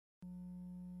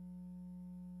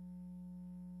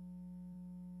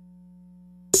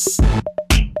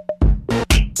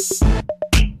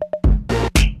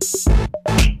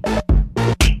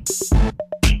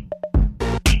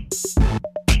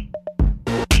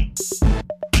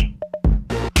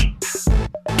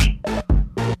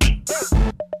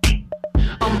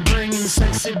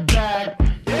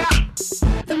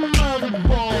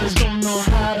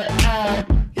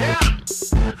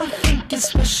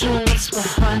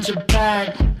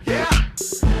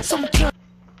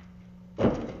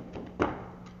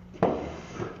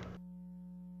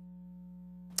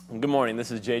morning,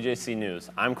 this is JJC News.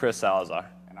 I'm Chris Salazar.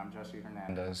 And I'm Jesse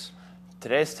Hernandez.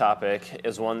 Today's topic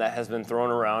is one that has been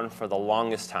thrown around for the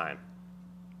longest time.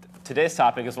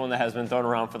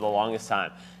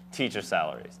 Teacher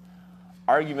salaries.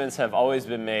 Arguments have always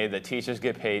been made that teachers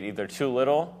get paid either too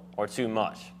little or too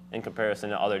much in comparison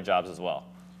to other jobs as well.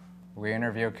 We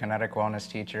interviewed kinetic wellness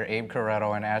teacher Abe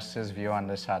Corretto and asked his view on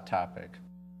this hot topic.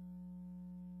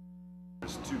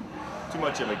 There's too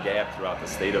much of a gap throughout the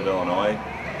state of Illinois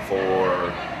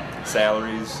for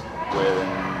salaries when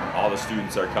all the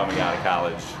students are coming out of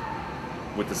college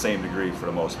with the same degree for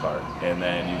the most part. And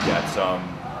then you've got some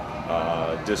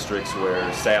districts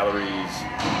where salaries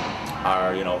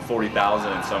are, $40,000,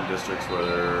 and some districts where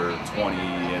they're 20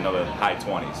 and other high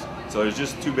 20s. So there's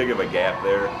just too big of a gap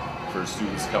there for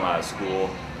students to come out of school.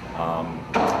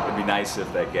 It'd be nice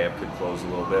if that gap could close a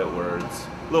little bit, where it's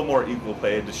a little more equal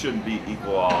paid. It shouldn't be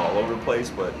equal all over the place,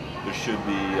 but there should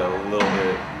be a little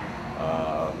bit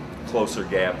closer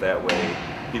gap. That way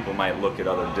people might look at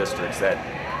other districts that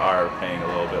are paying a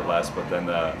little bit less, but then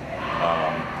the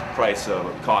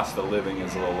cost of living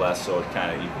is a little less, so it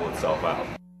kind of equals itself out.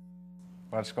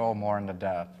 Let's go more into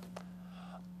depth.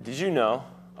 Did you know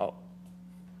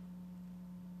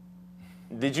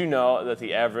that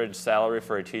the average salary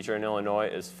for a teacher in Illinois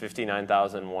is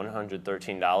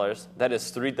 $59,113? That is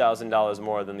 $3,000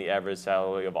 more than the average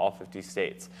salary of all 50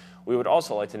 states. We would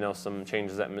also like to know some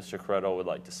changes that Mr. Corretto would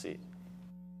like to see.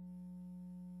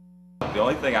 The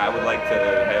only thing I would like to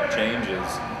have change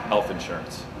is health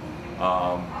insurance.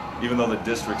 Even though the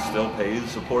district still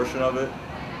pays a portion of it,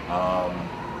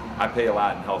 I pay a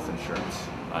lot in health insurance.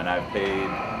 And I've paid,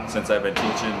 since I've been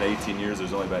teaching 18 years,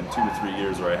 there's only been 2 to 3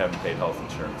 years where I haven't paid health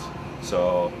insurance.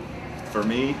 So for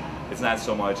me, it's not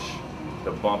so much the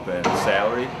bump in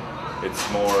salary, it's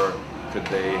more, could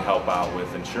they help out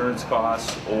with insurance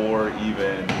costs or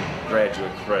even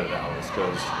graduate credit hours?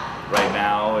 Because right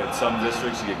now, in some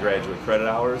districts, you get graduate credit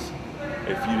hours.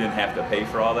 If you didn't have to pay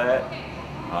for all that,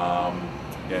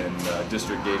 and the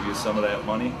district gave you some of that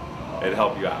money, it'd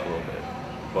help you out a little bit.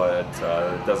 But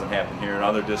it doesn't happen here. In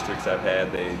other districts I've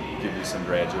had, they give you some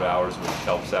graduate hours, which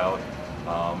helps out.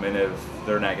 And if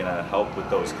they're not going to help with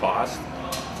those costs,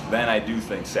 then I do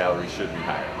think salaries should be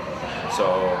higher.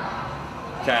 So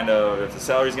if the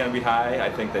salary's going to be high, I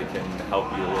think they can help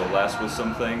you a little less with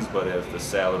some things. But if the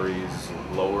salary's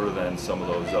lower than some of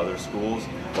those other schools,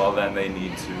 well, then they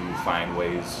need to find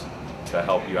ways to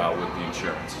help you out with the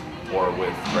insurance or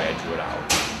with graduate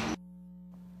hours.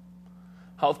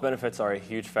 Health benefits are a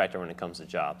huge factor when it comes to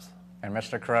jobs. And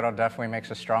Mr. Corretto definitely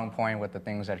makes a strong point with the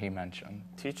things that he mentioned.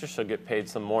 Teachers should get paid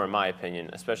some more, in my opinion,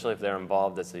 especially if they're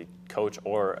involved as a coach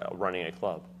or running a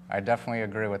club. I definitely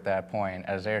agree with that point,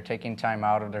 as they are taking time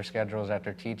out of their schedules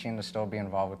after teaching to still be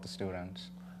involved with the students.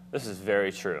 This is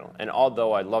very true. And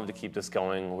although I'd love to keep this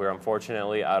going, we're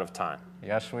unfortunately out of time.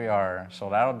 Yes, we are. So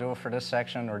that'll do it for this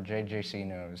section of JJC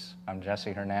News. I'm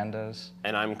Jesse Hernandez.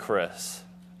 And I'm Chris.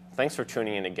 Thanks for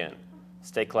tuning in again.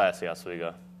 Stay classy,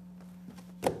 Oswego.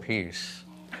 Peace.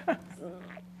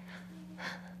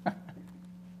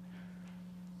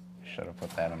 Should have put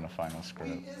that in the final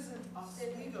script.